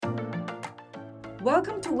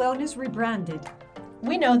Welcome to Wellness Rebranded.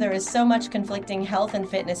 We know there is so much conflicting health and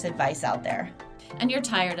fitness advice out there. And you're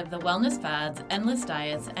tired of the wellness fads, endless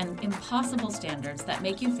diets, and impossible standards that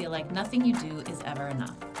make you feel like nothing you do is ever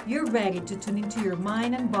enough. You're ready to tune into your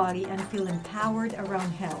mind and body and feel empowered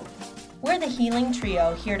around health. We're the Healing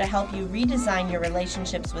Trio, here to help you redesign your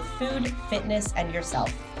relationships with food, fitness, and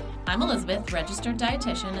yourself. I'm Elizabeth, registered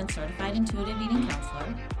dietitian and certified intuitive eating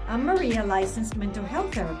counselor. I'm Maria, licensed mental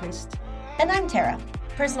health therapist. And I'm Tara,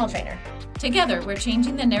 personal trainer. Together, we're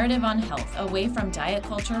changing the narrative on health away from diet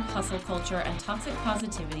culture, hustle culture, and toxic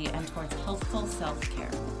positivity and towards healthful self-care.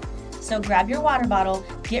 So grab your water bottle,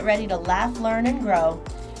 get ready to laugh, learn, and grow.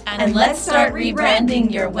 And let's start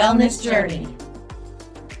rebranding your wellness journey.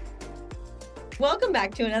 Welcome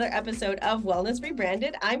back to another episode of Wellness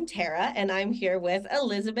Rebranded. I'm Tara, and I'm here with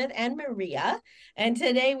Elizabeth and Maria. And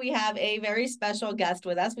today we have a very special guest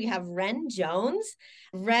with us. We have Ren Jones.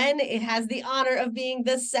 Ren has the honor of being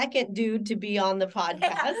the second dude to be on the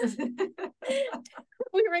podcast.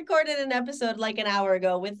 We recorded an episode like an hour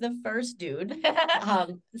ago with the first dude.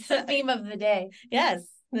 The theme of the day. Yes,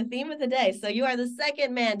 the theme of the day. So you are the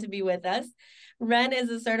second man to be with us. Ren is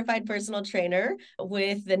a certified personal trainer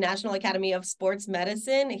with the National Academy of Sports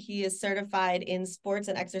Medicine. He is certified in sports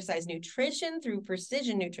and exercise nutrition through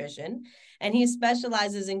Precision Nutrition, and he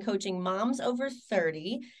specializes in coaching moms over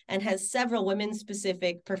 30 and has several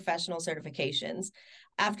women-specific professional certifications.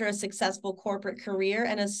 After a successful corporate career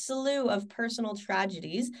and a slew of personal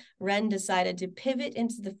tragedies, Ren decided to pivot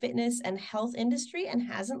into the fitness and health industry and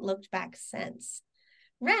hasn't looked back since.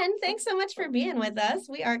 Ren, thanks so much for being with us.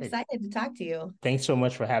 We are excited to talk to you. Thanks so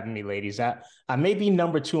much for having me, ladies. I may be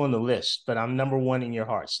number 2 on the list, but I'm number 1 in your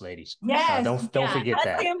hearts, ladies. Yes. Don't forget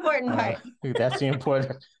that. That's the important part. That's the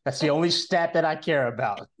important. That's the only stat that I care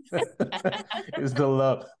about is the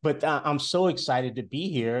love. But I'm so excited to be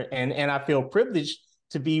here, and I feel privileged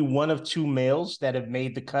to be one of 2 males that have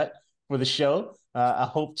made the cut for the show. I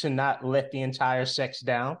hope to not let the entire sex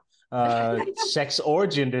down, sex or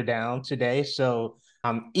gender down today. So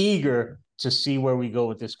I'm eager to see where we go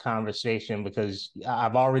with this conversation, because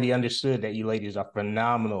I've already understood that you ladies are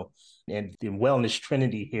phenomenal and the wellness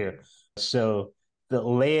trinity here. So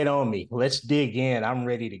lay it on me. Let's dig in. I'm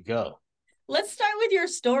ready to go. Let's start with your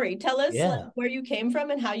story. Tell us where you came from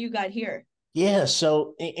and how you got here. Yeah.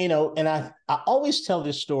 So, and I always tell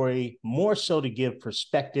this story more so to give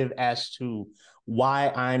perspective as to why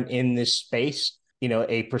I'm in this space.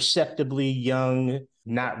 A perceptibly young,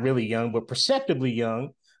 not really young, but perceptibly young,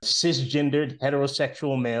 cisgendered,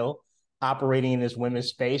 heterosexual male operating in this women's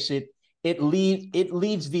space. It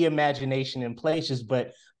leads the imagination in places,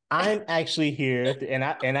 but I'm actually here,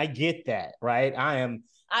 and I get that, right?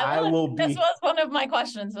 This was one of my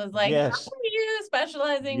questions, was like, yes. How are you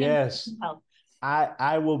specializing in health?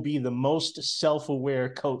 I will be the most self-aware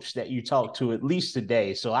coach that you talk to at least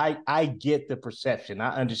today. So I get the perception.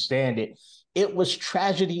 I understand it. It was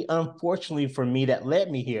tragedy, unfortunately, for me that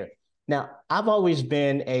led me here. Now, I've always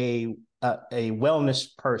been a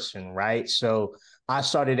wellness person, right? So I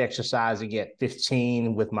started exercising at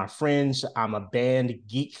 15 with my friends. I'm a band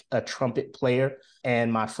geek, a trumpet player,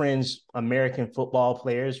 and my friends, American football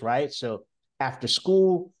players, right? So after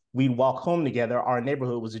school, we'd walk home together. Our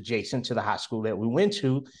neighborhood was adjacent to the high school that we went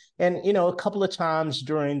to. And, a couple of times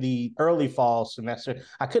during the early fall semester,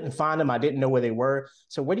 I couldn't find them. I didn't know where they were.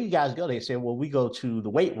 So where do you guys go? They said, well, we go to the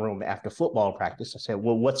weight room after football practice. I said,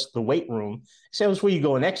 well, what's the weight room? They said, it's where you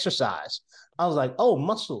go and exercise. I was like, oh,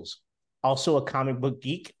 muscles. Also a comic book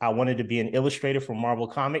geek. I wanted to be an illustrator for Marvel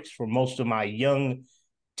Comics for most of my young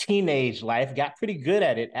teenage life, got pretty good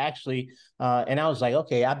at it actually. And I was like,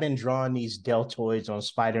 okay, I've been drawing these deltoids on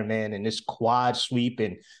Spider-Man and this quad sweep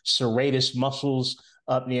and serratus muscles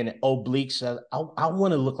up near the obliques. I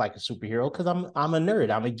want to look like a superhero because I'm a nerd.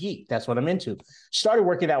 I'm a geek. That's what I'm into. Started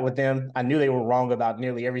working out with them. I knew they were wrong about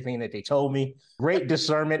nearly everything that they told me. Great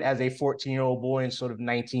discernment as a 14-year-old boy in sort of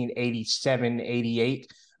 1987, 88.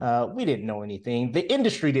 We didn't know anything. The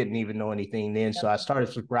industry didn't even know anything then. So I started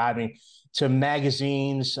subscribing to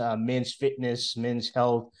magazines, Men's Fitness, Men's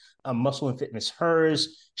Health, Muscle and Fitness,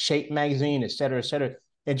 Hers, Shape Magazine, et cetera,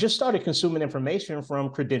 and just started consuming information from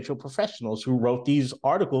credentialed professionals who wrote these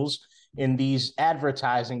articles in these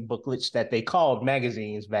advertising booklets that they called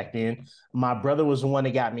magazines back then. My brother was the one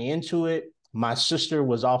that got me into it. My sister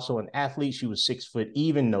was also an athlete. She was 6 foot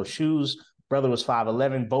even, no shoes. Brother was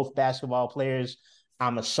 5'11", both basketball players.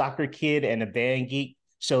 I'm a soccer kid and a band geek.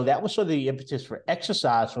 So that was sort of the impetus for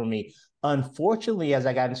exercise for me. Unfortunately, as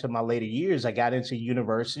I got into my later years, I got into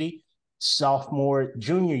university sophomore,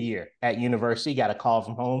 junior year at university, got a call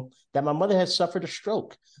from home that my mother had suffered a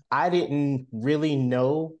stroke. I didn't really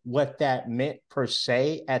know what that meant per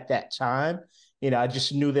se at that time. I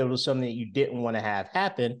just knew there was something that you didn't want to have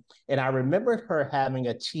happen. And I remembered her having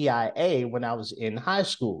a TIA when I was in high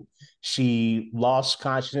school. She lost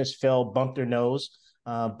consciousness, fell, bumped her nose,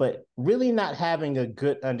 but really not having a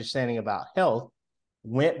good understanding about health.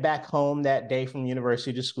 Went back home that day from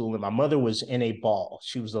university to school, and my mother was in a ball.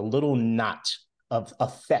 She was a little knot of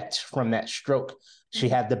effect from that stroke. She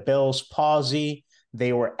had the Bell's palsy.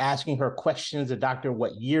 They were asking her questions. The doctor,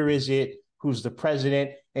 what year is it? Who's the president?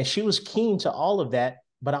 And she was keen to all of that.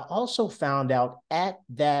 But I also found out at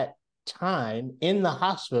that time in the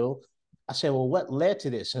hospital, I said, well, what led to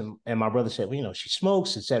this? And my brother said, well, she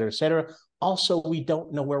smokes, et cetera, et cetera. Also, we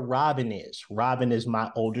don't know where Robin is. Robin is my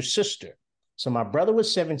older sister. So my brother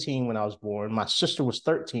was 17 when I was born. My sister was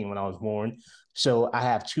 13 when I was born. So I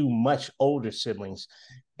have two much older siblings.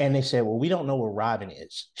 And they said, well, we don't know where Robin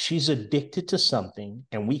is. She's addicted to something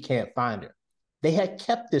and we can't find her. They had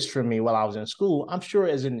kept this from me while I was in school, I'm sure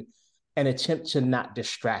as an attempt to not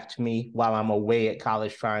distract me while I'm away at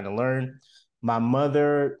college trying to learn. My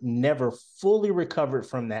mother never fully recovered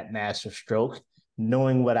from that massive stroke.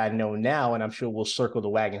 Knowing what I know now, and I'm sure we'll circle the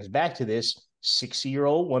wagons back to this,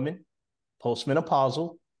 60-year-old woman,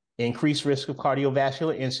 postmenopausal, increased risk of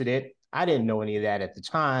cardiovascular incident. I didn't know any of that at the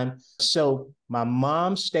time. So my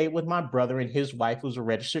mom stayed with my brother and his wife, who was a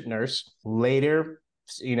registered nurse. Later,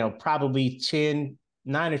 probably 9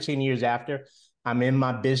 or 10 years after, I'm in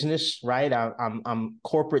my business, right? I'm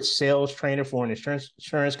corporate sales trainer for an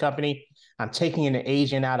insurance company. I'm taking an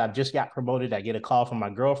agent out. I've just got promoted. I get a call from my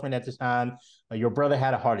girlfriend at the time. Your brother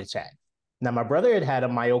had a heart attack. Now, my brother had a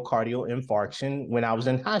myocardial infarction when I was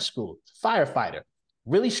in high school, firefighter.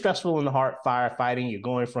 Really stressful in the heart, firefighting. You're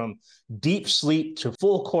going from deep sleep to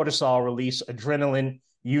full cortisol release, adrenaline,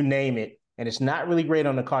 you name it. And it's not really great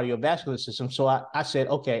on the cardiovascular system. So I said,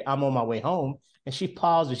 okay, I'm on my way home. And she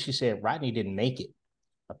paused and she said, Rodney didn't make it.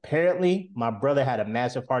 Apparently, my brother had a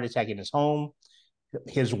massive heart attack in his home.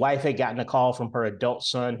 His wife had gotten a call from her adult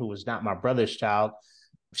son, who was not my brother's child.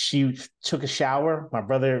 She took a shower. My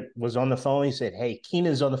brother was on the phone. He said, hey,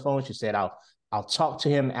 Keenan's on the phone. She said, I'll talk to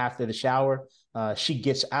him after the shower. She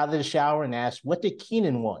gets out of the shower and asks, what did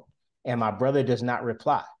Keenan want? And my brother does not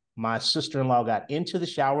reply. My sister-in-law got into the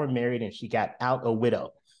shower, married, and she got out a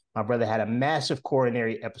widow. My brother had a massive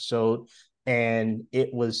coronary episode, and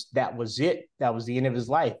that was it. That was the end of his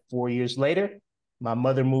life. 4 years later, my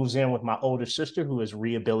mother moves in with my older sister, who is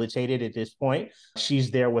rehabilitated at this point.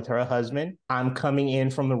 She's there with her husband. I'm coming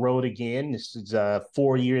in from the road again. This is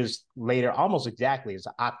 4 years later, almost exactly. It's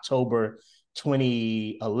October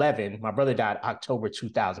 2011. My brother died October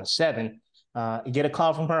 2007. Get a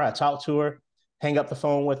call from her. I talk to her, hang up the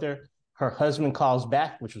phone with her. Her husband calls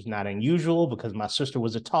back, which was not unusual because my sister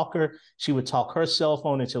was a talker. She would talk her cell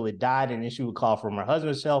phone until it died, and then she would call from her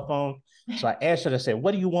husband's cell phone. So I answered. I said,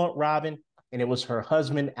 what do you want, Robin? And it was her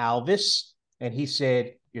husband, Alvis. And he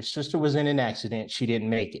said, your sister was in an accident. She didn't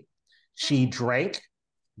make it. She drank,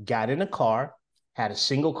 got in a car, had a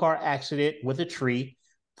single car accident with a tree,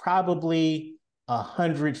 probably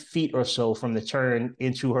 100 feet or so from the turn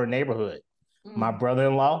into her neighborhood. My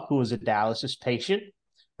brother-in-law, who was a dialysis patient,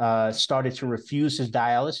 started to refuse his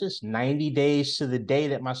dialysis. 90 days to the day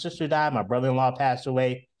that my sister died, my brother-in-law passed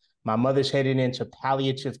away. My mother's heading into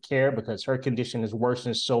palliative care because her condition has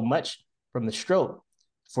worsened so much from the stroke.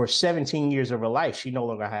 For 17 years of her life, she no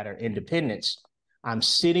longer had her independence. I'm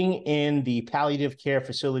sitting in the palliative care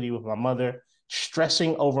facility with my mother,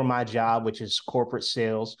 stressing over my job, which is corporate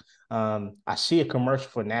sales. I see a commercial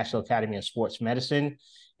for National Academy of Sports Medicine,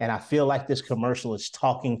 and I feel like this commercial is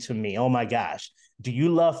talking to me. Oh my gosh, do you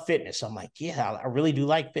love fitness? I'm like, yeah, I really do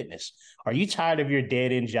like fitness. Are you tired of your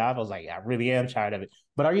dead-end job? I was like, yeah, I really am tired of it.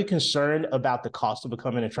 But are you concerned about the cost of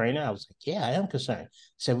becoming a trainer? I was like, yeah, I am concerned.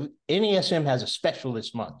 So NESM has a special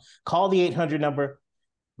this month. Call the 800 number.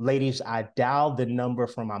 Ladies, I dialed the number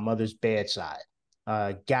from my mother's bedside.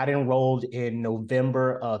 Got enrolled in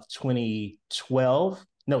November of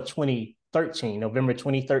 2013, November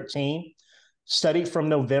 2013. Studied from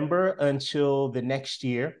November until the next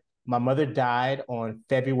year. My mother died on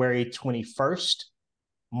February 21st.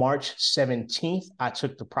 March 17th, I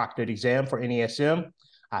took the proctored exam for NESM.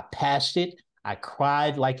 I passed it. I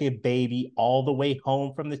cried like a baby all the way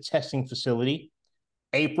home from the testing facility.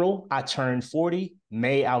 April, I turned 40.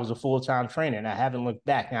 May, I was a full-time trainer, and I haven't looked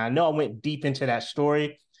back. Now, I know I went deep into that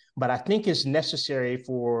story, but I think it's necessary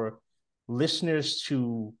for listeners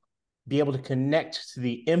to be able to connect to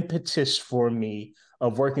the impetus for me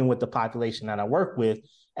of working with the population that I work with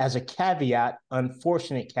as a caveat,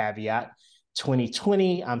 unfortunate caveat,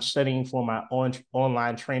 2020, I'm studying for my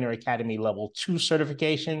online trainer academy level 2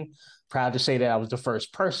 certification. Proud to say that I was the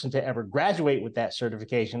first person to ever graduate with that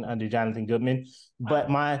certification under Jonathan Goodman. But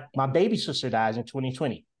my baby sister dies in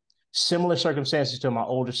 2020. Similar circumstances to my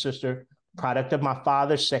older sister, product of my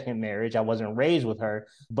father's second marriage. I wasn't raised with her,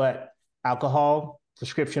 but alcohol,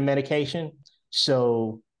 prescription medication.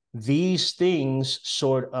 So these things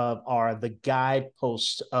sort of are the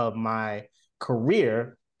guideposts of my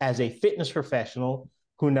career as a fitness professional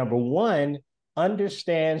who, number one,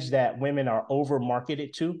 understands that women are over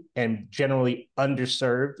marketed to and generally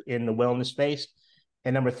underserved in the wellness space.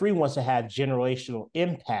 And number three, wants to have generational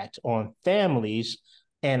impact on families.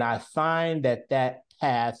 And I find that that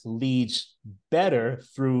path leads better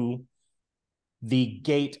through the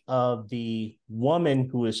gate of the woman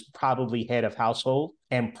who is probably head of household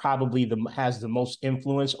and probably has the most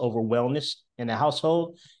influence over wellness in the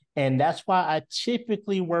household. And that's why I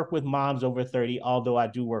typically work with moms over 30, although I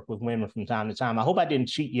do work with women from time to time. I hope I didn't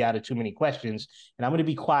cheat you out of too many questions. And I'm going to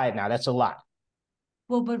be quiet now. That's a lot.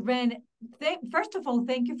 Well, but Ren, first of all,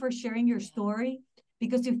 thank you for sharing your story,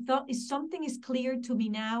 because if something is clear to me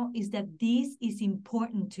now is that this is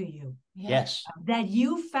important to you. Yes. That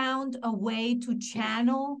you found a way to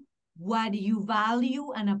channel what you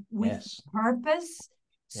value and with purpose.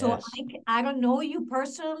 So I don't know you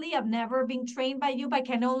personally. I've never been trained by you, but I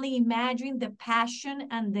can only imagine the passion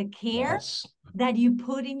and the care that you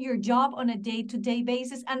put in your job on a day-to-day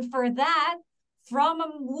basis. And for that, from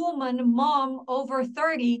a woman, mom over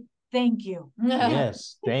 30, thank you.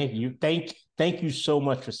 Yes, thank you. Thank you so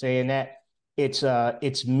much for saying that.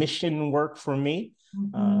 It's mission work for me.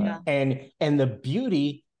 And the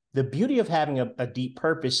beauty of having a deep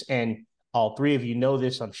purpose, and all three of you know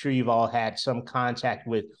this, I'm sure you've all had some contact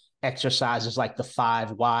with exercises like the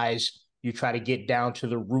 5 whys. You try to get down to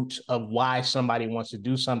the roots of why somebody wants to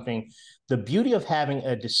do something. The beauty of having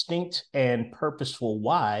a distinct and purposeful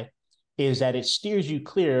why is that it steers you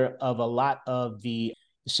clear of a lot of the,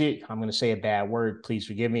 I'm going to say a bad word, please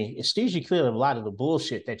forgive me. It steers you clear of a lot of the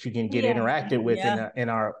bullshit that you can get interacted with in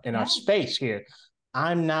our space here.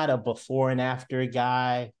 I'm not a before and after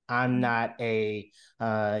guy. I'm not a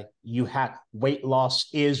you have weight loss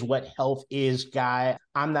is what health is guy.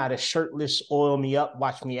 I'm not a shirtless, oil me up,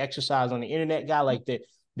 watch me exercise on the internet guy. Like that.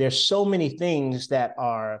 There's so many things that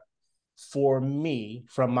are, for me,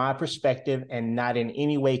 from my perspective, and not in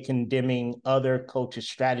any way condemning other coaches'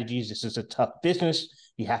 strategies. This is a tough business.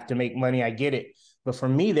 You have to make money. I get it. But for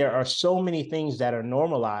me, there are so many things that are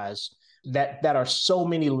normalized that are so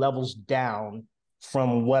many levels down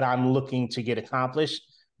from what I'm looking to get accomplished.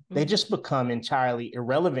 They just become entirely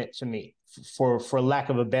irrelevant to me, for lack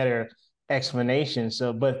of a better explanation.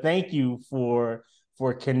 So, but thank you for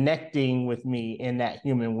connecting with me in that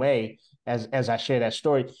human way as I share that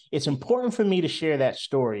story. It's important for me to share that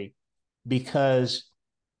story because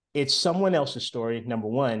it's someone else's story, number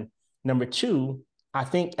one. Number two, I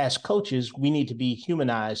think as coaches, we need to be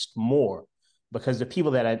humanized more, because the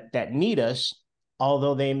people that need us,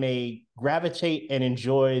 although they may gravitate and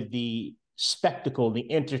enjoy the spectacle,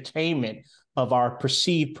 the entertainment of our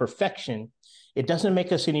perceived perfection, it doesn't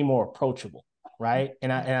make us any more approachable, right?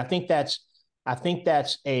 And I think that's something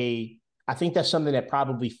that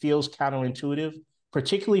probably feels counterintuitive,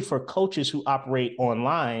 particularly for coaches who operate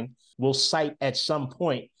online. Will cite at some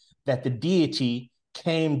point that the deity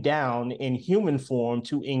came down in human form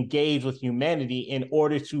to engage with humanity in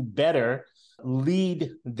order to better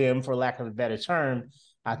lead them, for lack of a better term.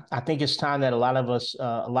 I think it's time that a lot of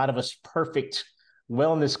us perfect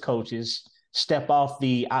wellness coaches step off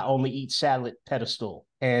the I only eat salad pedestal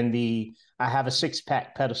and the I have a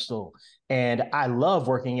 6-pack pedestal and I love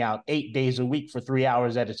working out 8 days a week for 3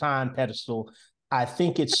 hours at a time pedestal. I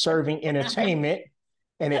think it's serving entertainment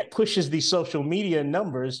and it pushes the social media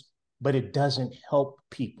numbers, but it doesn't help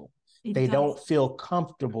people. They don't feel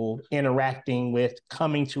comfortable interacting with,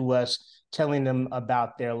 coming to us, telling them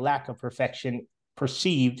about their lack of perfection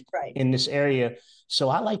perceived in this area. So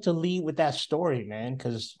I like to lead with that story, man,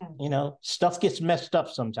 because, stuff gets messed up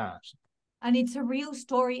sometimes. And it's a real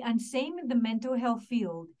story. And same in the mental health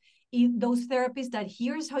field. Those therapists that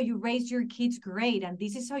here's how you raise your kids great, and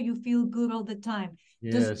this is how you feel good all the time,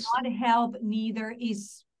 does not help, neither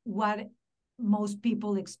is what most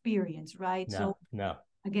people experience, right? No.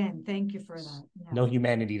 Again, thank you for that. No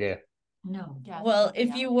humanity there. No. Yeah, well,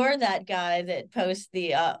 if you were that guy that posts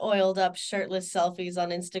the oiled up shirtless selfies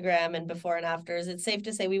on Instagram and before and afters, it's safe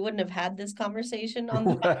to say we wouldn't have had this conversation on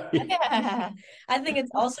the I think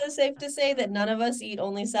it's also safe to say that none of us eat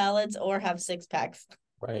only salads or have 6 packs.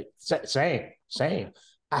 Right. Same.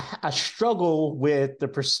 I struggle with the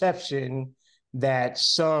perception that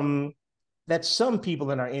some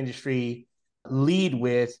people in our industry lead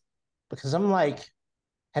with, because I'm like,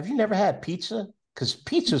 have you never had pizza? Because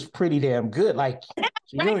pizza's pretty damn good. Like,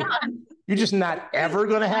 you're just not ever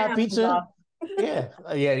gonna have pizza. Yeah,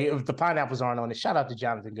 if the pineapples aren't on it, shout out to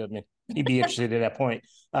Jonathan Goodman. He'd be interested at that point.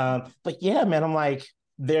 But yeah, man, I'm like,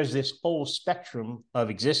 there's this whole spectrum of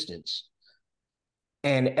existence,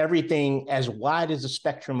 and everything as wide as the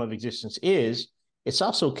spectrum of existence is, it's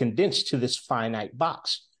also condensed to this finite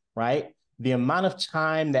box, right? The amount of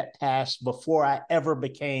time that passed before I ever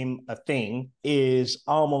became a thing is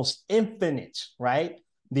almost infinite, right?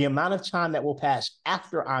 The amount of time that will pass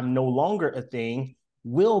after I'm no longer a thing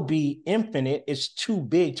will be infinite. It's too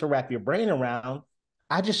big to wrap your brain around.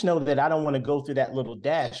 I just know that I don't want to go through that little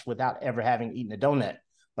dash without ever having eaten a donut.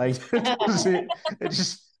 Like,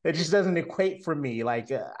 it just doesn't equate for me.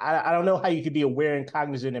 Like, I don't know how you could be aware and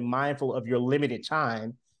cognizant and mindful of your limited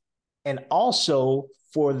time, and also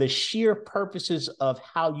for the sheer purposes of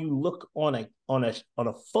how you look on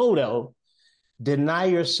a photo, deny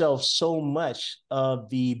yourself so much of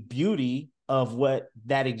the beauty of what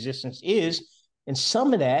that existence is. And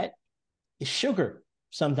some of that is sugar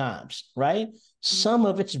sometimes, right? Some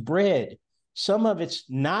of it's bread, some of it's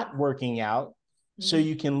not working out so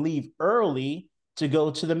you can leave early to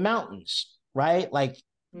go to the mountains, right? Like,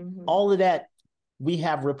 all of that, we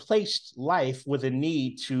have replaced life with a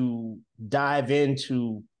need to dive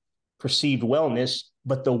into perceived wellness,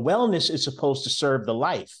 but the wellness is supposed to serve the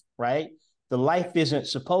life, right? The life isn't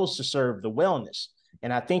supposed to serve the wellness.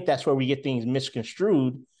 And I think that's where we get things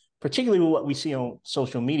misconstrued, particularly with what we see on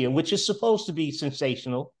social media, which is supposed to be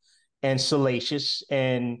sensational and salacious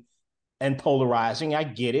and polarizing. I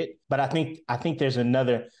get it, but I think there's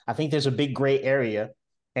a big gray area,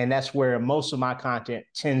 and that's where most of my content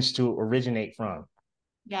tends to originate from.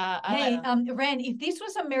 Yeah. Hey, Ren, if this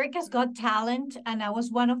was America's Got Talent and I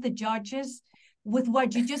was one of the judges, with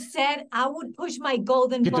what you just said, I would push my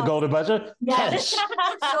golden Get the golden buzzer? Yes.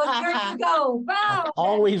 So here you go. Wow. I've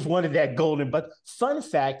always wanted that golden buzzer. Fun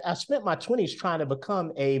fact, I spent my 20s trying to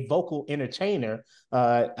become a vocal entertainer,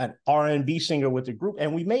 an R&B singer with the group,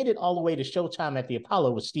 and we made it all the way to Showtime at the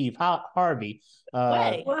Apollo with Steve Harvey.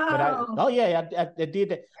 Wow. But I did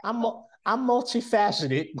that. I'm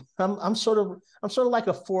multifaceted. I'm sort of like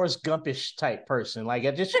a Forrest Gumpish type person. Like,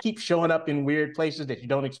 I just keep showing up in weird places that you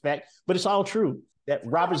don't expect, but it's all true. That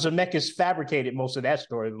Robert Zemeckis fabricated most of that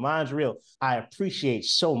story, but mine's real. I appreciate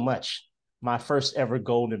so much my first ever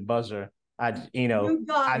golden buzzer. I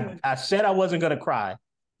said I wasn't gonna cry,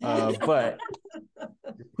 but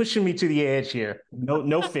you're pushing me to the edge here.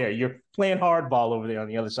 No fair. You're playing hardball over there on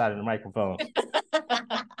the other side of the microphone.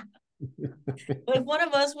 But if one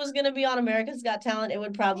of us was going to be on America's Got Talent, it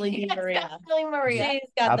would probably be Maria. Definitely Maria. She's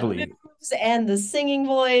got the moves and the singing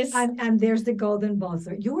voice. And there's the golden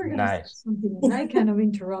buzzer. You were going to say something, and I kind of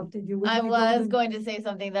interrupted you. I was going to say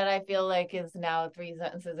something that I feel like is now 3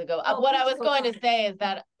 sentences ago. What I was going to say is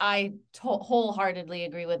that I wholeheartedly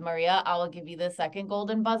agree with Maria. I will give you the second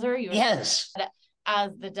golden buzzer. Yes.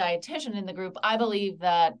 As the dietitian in the group, I believe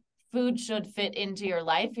that food should fit into your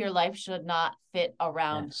life. Your life should not fit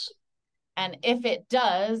around. Yes. And if it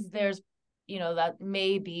does, there's, that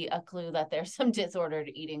may be a clue that there's some disordered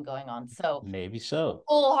eating going on. So maybe so.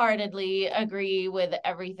 Wholeheartedly agree with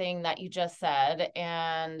everything that you just said.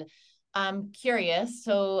 And I'm curious.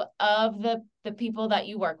 So of the people that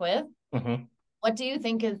you work with, what do you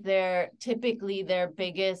think is typically their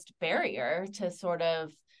biggest barrier to sort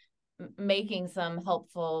of making some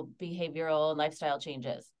helpful behavioral and lifestyle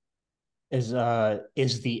changes? Is the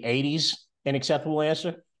 80s an acceptable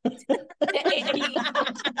answer?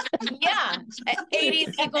 Yeah,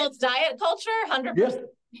 80s equals diet culture, 100%.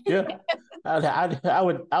 Yeah.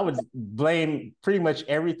 I would blame pretty much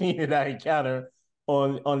everything that I encounter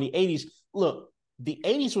on the 80s. Look, the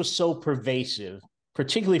 80s was so pervasive,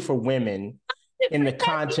 particularly for women, in the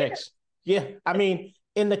context. Yeah, I mean,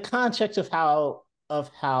 in the context of how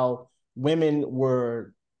women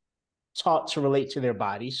were taught to relate to their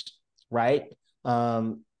bodies, right?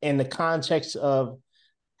 In the context of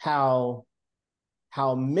how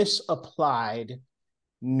misapplied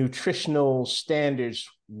nutritional standards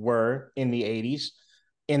were in the 80s,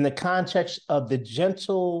 in the context of the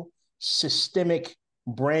gentle systemic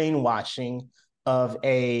brainwashing of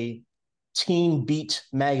a Teen Beat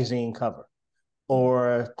magazine cover,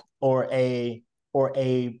 or a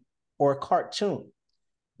cartoon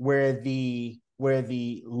where the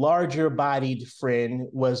larger bodied friend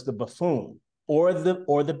was the buffoon or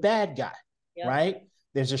the bad guy, right?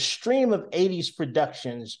 There's a stream of 80s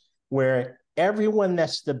productions where everyone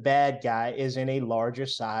that's the bad guy is in a larger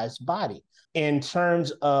sized body. In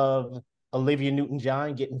terms of Olivia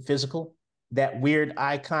Newton-John getting physical, that weird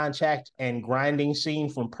eye contact and grinding scene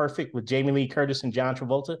from Perfect with Jamie Lee Curtis and John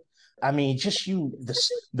Travolta. I mean, just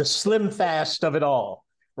the slim fast of it all,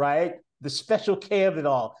 right? The Special K of it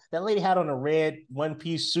all. That lady had on a red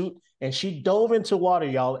one-piece suit and she dove into water,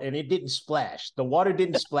 y'all, and it didn't splash. The water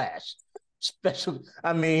didn't splash.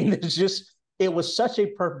 I mean, it was such a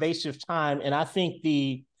pervasive time. And I think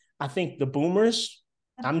the boomers,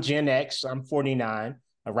 I'm Gen X, I'm 49,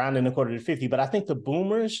 around in the quarter to 50, but I think the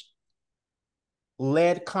boomers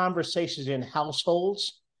led conversations in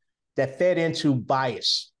households that fed into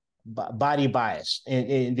bias, body bias,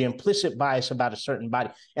 and the implicit bias about a certain body.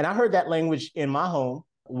 And I heard that language in my home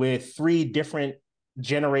with 3 different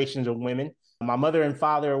generations of women. My mother and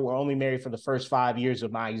father were only married for the first 5 years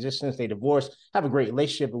of my existence. They divorced. I have a great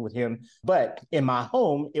relationship with him. But in my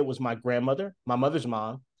home, it was my grandmother, my mother's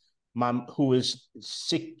mom, who was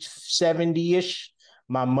 70-ish,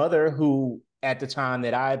 my mother, who at the time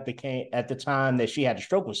that she had a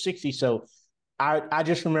stroke was 60. So I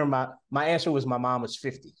just remember my answer was my mom was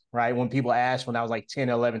 50, right? When people asked when I was like 10,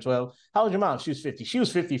 11, 12, how old your mom? She was 50. She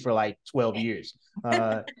was 50 for like 12 years.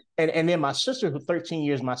 And then my sister, who 13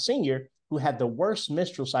 years my senior, who had the worst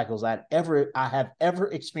menstrual cycles I have ever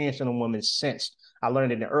experienced in a woman since. I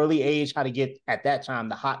learned at an early age how to get, at that time,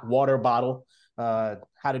 the hot water bottle, how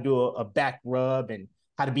to do a back rub, and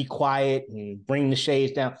how to be quiet and bring the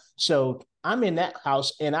shades down. So I'm in that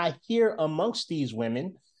house and I hear amongst these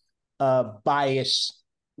women bias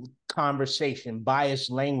conversation, biased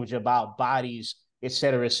language about bodies, et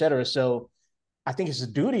cetera, et cetera. So I think it's the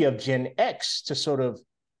duty of Gen X to sort of,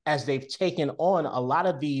 as they've taken on a lot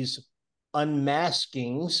of these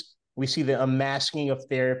unmaskings, we see the unmasking of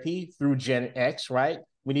therapy through Gen X, right?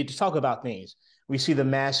 We need to talk about things. We see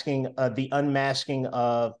the unmasking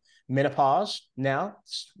of menopause now,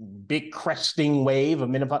 big cresting wave of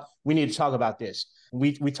menopause. We need to talk about this.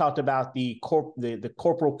 We talked about the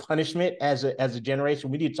corporal punishment as a generation.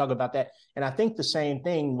 We need to talk about that. And I think the same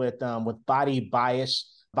thing with body bias,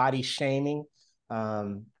 body shaming,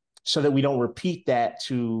 so that we don't repeat that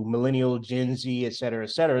to millennial, Gen Z, et cetera,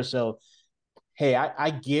 et cetera. So, hey,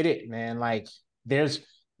 I get it, man. Like there's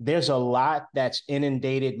a lot that's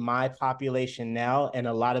inundated my population now, and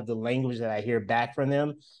a lot of the language that I hear back from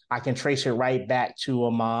them, I can trace it right back to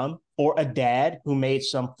a mom or a dad who made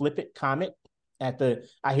some flippant comment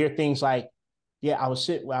I hear things like, yeah,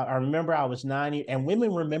 I remember I was 9, and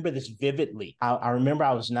women remember this vividly. I remember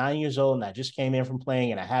I was 9 years old and I just came in from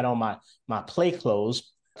playing and I had on my play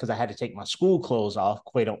clothes because I had to take my school clothes off,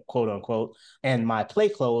 quote unquote. And my play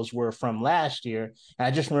clothes were from last year. And I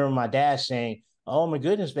just remember my dad saying, oh my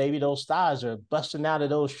goodness, baby, those thighs are busting out of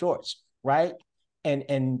those shorts, right?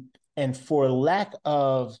 And for lack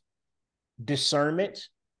of discernment,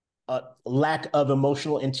 lack of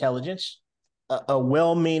emotional intelligence, a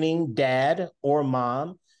well-meaning dad or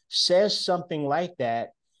mom says something like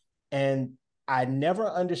that, and I never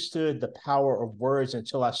understood the power of words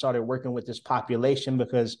until I started working with this population,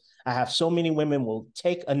 because I have so many women will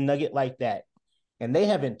take a nugget like that and they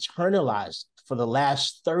have internalized for the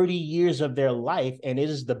last 30 years of their life, and it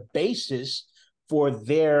is the basis for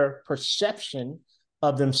their perception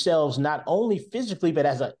of themselves, not only physically but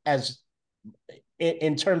as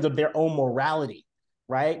in terms of their own morality,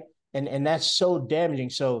 right? And that's so damaging.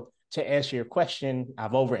 So to answer your question,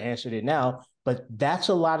 I've over answered it now, but that's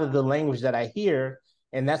a lot of the language that I hear,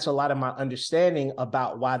 and that's a lot of my understanding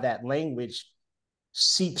about why that language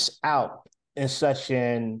seeps out in such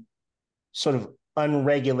an sort of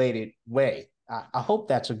unregulated way. I hope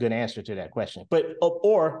that's a good answer to that question. But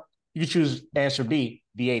or you choose answer B,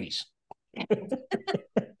 the 80s.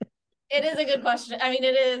 It is a good question. I mean,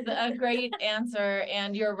 it is a great answer.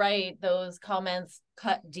 And you're right. Those comments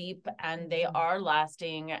cut deep and they are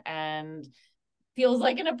lasting, and feels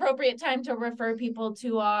like an appropriate time to refer people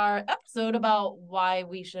to our episode about why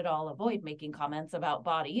we should all avoid making comments about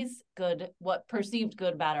bodies, what perceived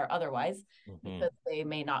good, bad, or otherwise, because they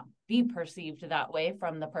may not be perceived that way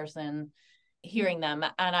from the person hearing them.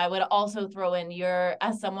 And I would also throw in,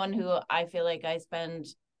 as someone who I feel like I spend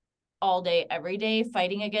all day, every day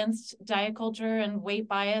fighting against diet culture and weight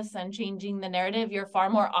bias and changing the narrative, you're far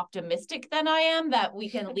more optimistic than I am that we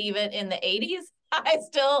can leave it in the 80s.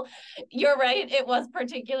 You're right, it was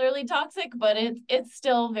particularly toxic, but it's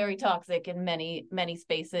still very toxic in many, many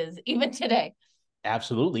spaces, even today.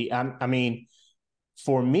 Absolutely. I mean,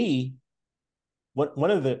 for me,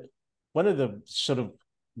 one of the sort of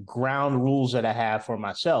ground rules that I have for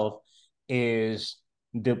myself is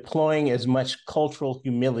deploying as much cultural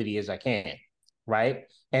humility as I can, right?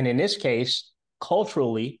 And in this case,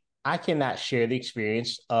 culturally, I cannot share the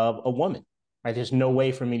experience of a woman, right? There's no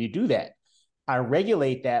way for me to do that. I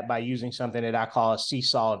regulate that by using something that I call a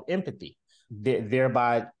seesaw of empathy,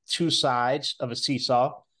 thereby two sides of a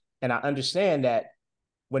seesaw. And I understand that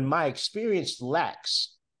when my experience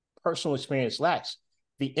lacks, personal experience lacks,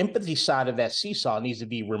 the empathy side of that seesaw needs to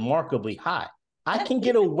be remarkably high. I can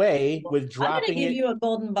get away with dropping it. I'm going to give you a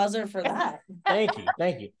golden buzzer for that. Thank you.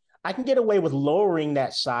 Thank you. I can get away with lowering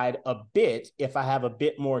that side a bit if I have a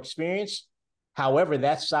bit more experience. However,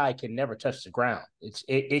 that side can never touch the ground.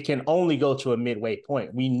 It can only go to a midway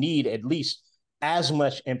point. We need at least as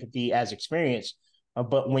much empathy as experience.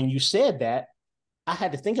 But when you said that, I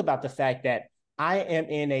had to think about the fact that I am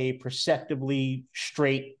in a perceptibly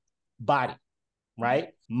straight body, right?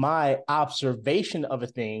 My observation of a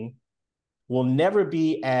thing will never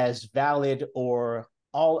be as valid or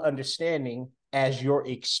all understanding as your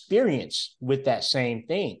experience with that same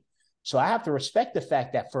thing. So I have to respect the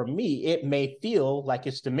fact that for me, it may feel like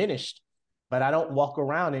it's diminished, but I don't walk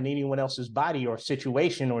around in anyone else's body or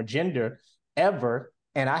situation or gender ever.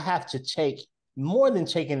 And I have to take more than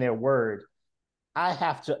taking their word. I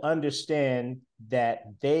have to understand that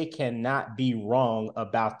they cannot be wrong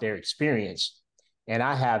about their experience. And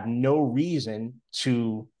I have no reason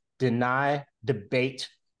to deny, debate,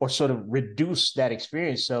 or sort of reduce that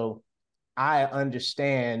experience. So I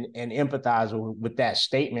understand and empathize with that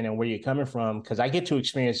statement and where you're coming from, because I get to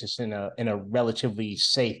experience this in a relatively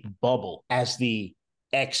safe bubble as the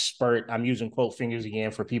expert. I'm using quote fingers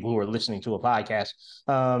again for people who are listening to a podcast.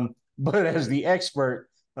 But as the expert,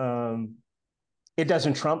 it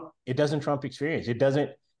doesn't trump experience. It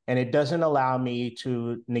doesn't allow me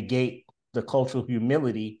to negate the cultural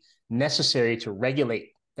humility necessary to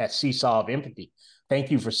regulate that seesaw of empathy. Thank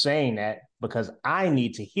you for saying that, because I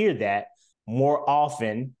need to hear that more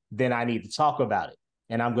often than I need to talk about it.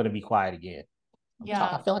 And I'm going to be quiet again.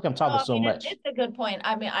 I feel like I'm talking so much. It's a good point.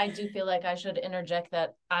 I mean, I do feel like I should interject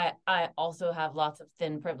that I also have lots of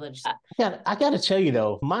thin privilege. I got to tell you,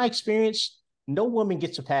 though, my experience, no woman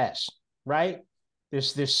gets a pass, right?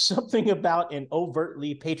 There's something about an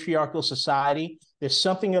overtly patriarchal society. There's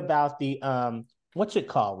something about the, what's it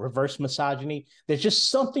called? Reverse misogyny. There's just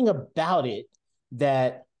something about it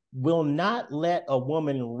that will not let a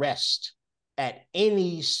woman rest at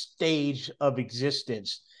any stage of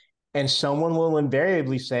existence. And someone will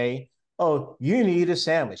invariably say, oh, you need a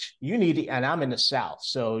sandwich. You need it. And I'm in the South,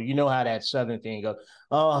 so you know how that Southern thing goes.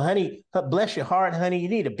 Oh, honey, bless your heart, honey. You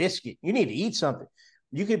need a biscuit. You need to eat something.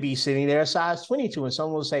 You could be sitting there a size 22 and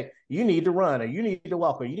someone will say, you need to run, or you need to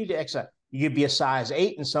walk, or you need to exercise. You could be a size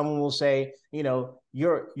 8 and someone will say, you know,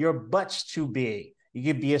 your butt's too big.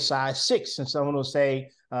 You could be a size 6 and someone will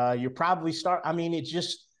say, you're probably I mean, it's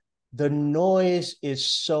just, the noise is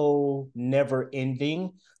so never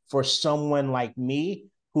ending for someone like me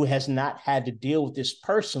who has not had to deal with this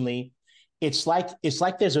personally. It's like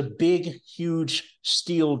there's a big, huge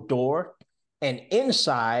steel door, and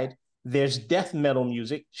inside there's death metal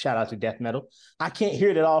music. Shout out to death metal. I can't hear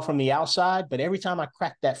it at all from the outside, but every time I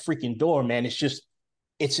crack that freaking door, man,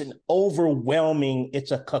 it's an overwhelming,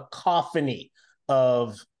 it's a cacophony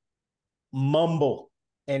of mumble.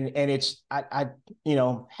 And it's, I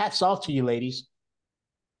hats off to you ladies.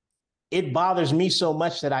 It bothers me so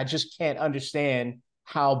much that I just can't understand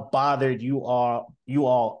how bothered you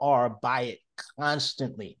all are by it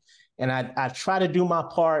constantly. And I try to do my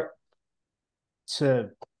part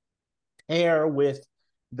to pair with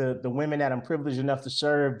the women that I'm privileged enough to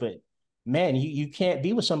serve, but man, you can't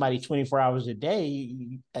be with somebody 24 hours a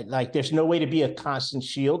day. Like, there's no way to be a constant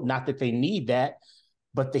shield. Not that they need that,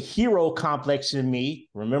 but the hero complex in me,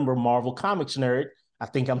 remember, Marvel Comics nerd, I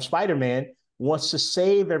think I'm Spider-Man, wants to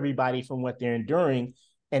save everybody from what they're enduring.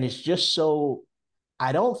 And it's just so,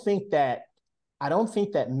 I don't think that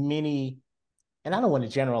many, and I don't want to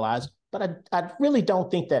generalize, but I really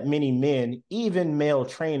don't think that many men, even male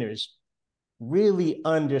trainers, really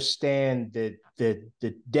understand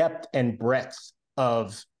the depth and breadth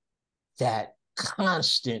of that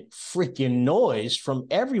constant freaking noise from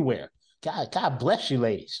everywhere. God bless you,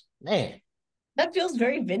 ladies. Man. That feels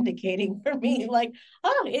very vindicating for me. Like,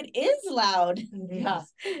 oh, it is loud. Yeah.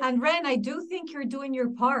 And Ren, I do think you're doing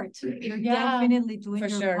your part. You're definitely doing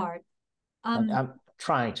your part. I'm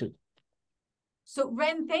trying to. So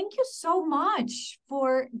Ren, thank you so much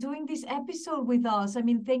for doing this episode with us. I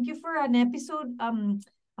mean, thank you for an episode,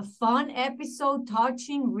 a fun episode,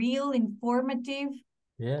 touching, real, informative.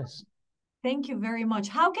 Yes. Thank you very much.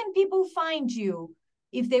 How can people find you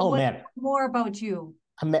if they want to know more about you?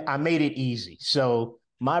 I made it easy. So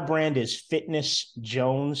my brand is Fitness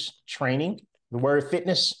Jones Training. the word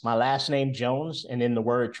fitness, my last name Jones, and then the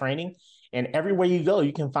word training. And everywhere you go,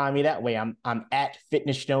 you can find me that way. I'm at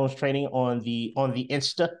Fitness Jones Training on the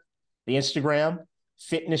Instagram,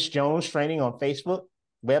 Fitness Jones Training on Facebook,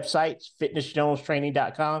 website,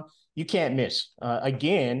 fitnessjonestraining.com. You can't miss.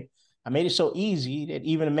 Again, I made it so easy that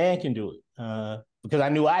even a man can do it because I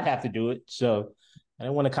knew I'd have to do it. So I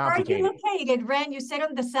didn't want to complicate it. Where are you located, Ren? You said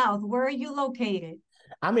on the South. Where are you located?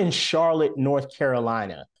 I'm in Charlotte, North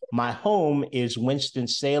Carolina. My home is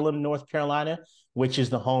Winston-Salem, North Carolina, which is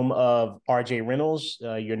the home of RJ Reynolds,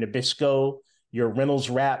 your Nabisco, your Reynolds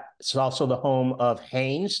wrap. It's also the home of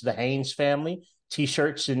Hanes, the Hanes family,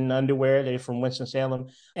 T-shirts and underwear. They're from Winston-Salem.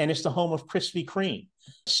 And it's the home of Krispy Kreme.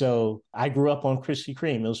 So I grew up on Krispy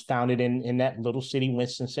Kreme. It was founded in that little city,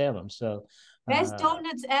 Winston-Salem. So best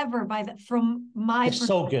donuts ever from my perspective.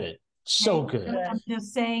 So good. So good. I'm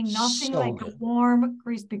just saying, nothing so like good. A warm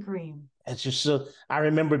Krispy Kreme. It's just so, I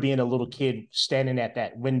remember being a little kid standing at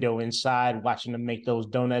that window inside, watching them make those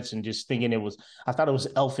donuts and just thinking I thought it was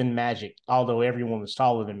elfin magic, although everyone was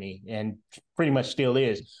taller than me and pretty much still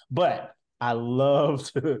is. But I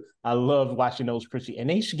loved watching those crispy, and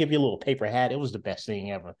they used to give you a little paper hat. It was the best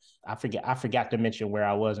thing ever. I forgot to mention where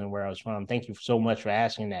I was and where I was from. Thank you so much for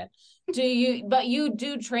asking that. But you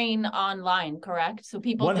do train online, correct? So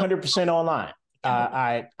people 100% online.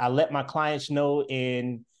 I let my clients know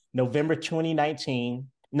in November 2019.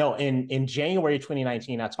 No, in January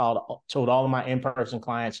 2019, I told all of my in-person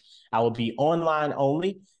clients I will be online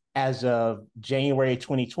only as of January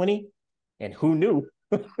 2020. And who knew?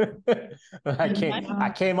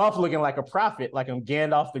 I came off looking like a prophet, like I'm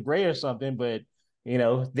Gandalf the Grey or something, but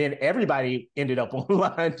then everybody ended up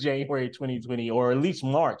online January 2020, or at least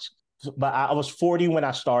March. But I was 40 when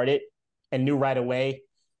I started and knew right away,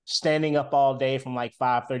 standing up all day from like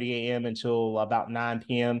 5:30 a.m. until about 9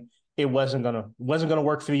 p.m. It wasn't gonna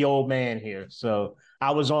work for the old man here. So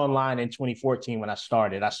I was online in 2014 when I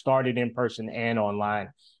started. I started in person and online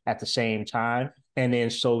at the same time, and then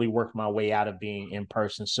slowly worked my way out of being in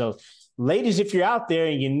person. So ladies, if you're out there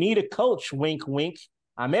and you need a coach, wink, wink,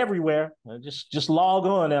 I'm everywhere. Just log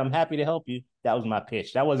on and I'm happy to help you. That was my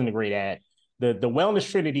pitch. That wasn't a great ad. The Wellness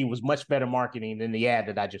Trinity was much better marketing than the ad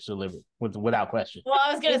that I just delivered, without question. Well,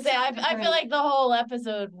 I was going to say, I feel like the whole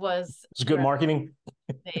episode was... It's good marketing.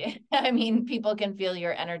 I mean, people can feel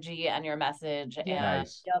your energy and your message. And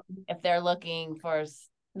nice. If they're looking for...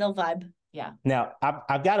 They'll vibe. Yeah. Now,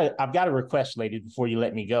 I've got a request, ladies, before you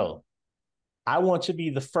let me go. I want to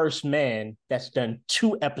be the first man that's done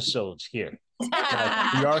 2 episodes here.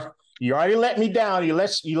 You already let me down. You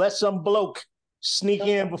let some bloke sneak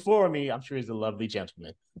in before me. I'm sure he's a lovely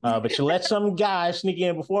gentleman. But you let some guy sneak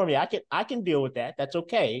in before me. I can deal with that. That's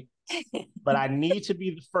okay. But I need to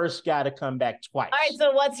be the first guy to come back twice. All right.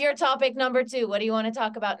 So what's your topic number 2? What do you want to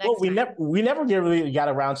talk about next? Well, we never really got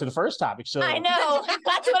around to the first topic. So I know.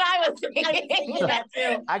 That's what I was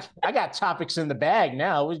thinking. I got topics in the bag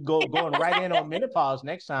now. We're going right in on menopause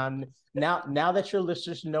next time. Now that your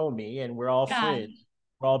listeners know me and we're all friends,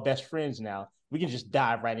 we're all best friends now, we can just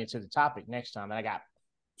dive right into the topic next time. And I got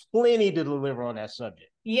plenty to deliver on that subject.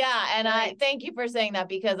 Yeah, and I thank you for saying that,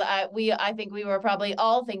 because I think we were probably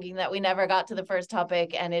all thinking that we never got to the first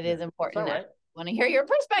topic, and it is important. I want to hear your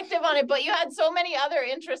perspective on it, but you had so many other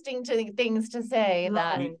interesting things to say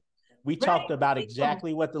that we talked about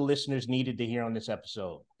exactly what the listeners needed to hear on this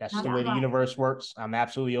episode. That's the way the universe works. I'm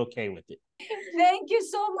absolutely okay with it. Thank you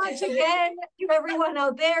so much again to everyone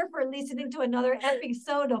out there for listening to another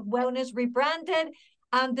episode of Wellness Rebranded.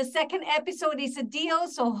 The second episode is a deal,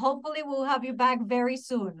 so hopefully we'll have you back very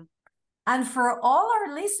soon. And for all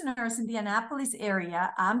our listeners in the Annapolis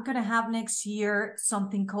area, I'm going to have next year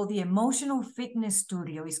something called the Emotional Fitness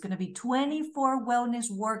Studio. It's going to be 24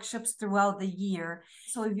 wellness workshops throughout the year.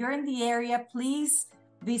 So if you're in the area, please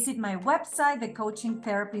visit my website,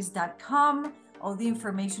 thecoachingtherapist.com. All the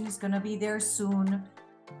information is going to be there soon.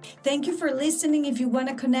 Thank you for listening. If you want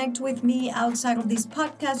to connect with me outside of this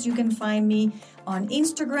podcast, you can find me on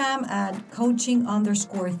Instagram at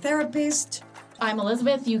coaching_therapist. I'm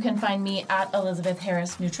Elizabeth. You can find me at Elizabeth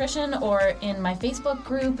Harris Nutrition, or in my Facebook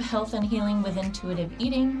group, Health and Healing with Intuitive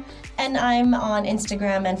Eating. And I'm on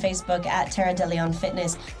Instagram and Facebook at Tara De Leon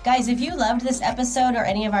Fitness. Guys, if you loved this episode or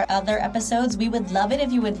any of our other episodes, we would love it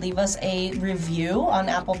if you would leave us a review on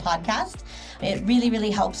Apple Podcast. It really, really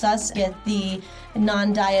helps us get the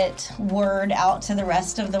non-diet word out to the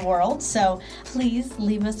rest of the world. So please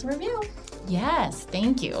leave us a review. Yes,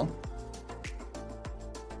 thank you.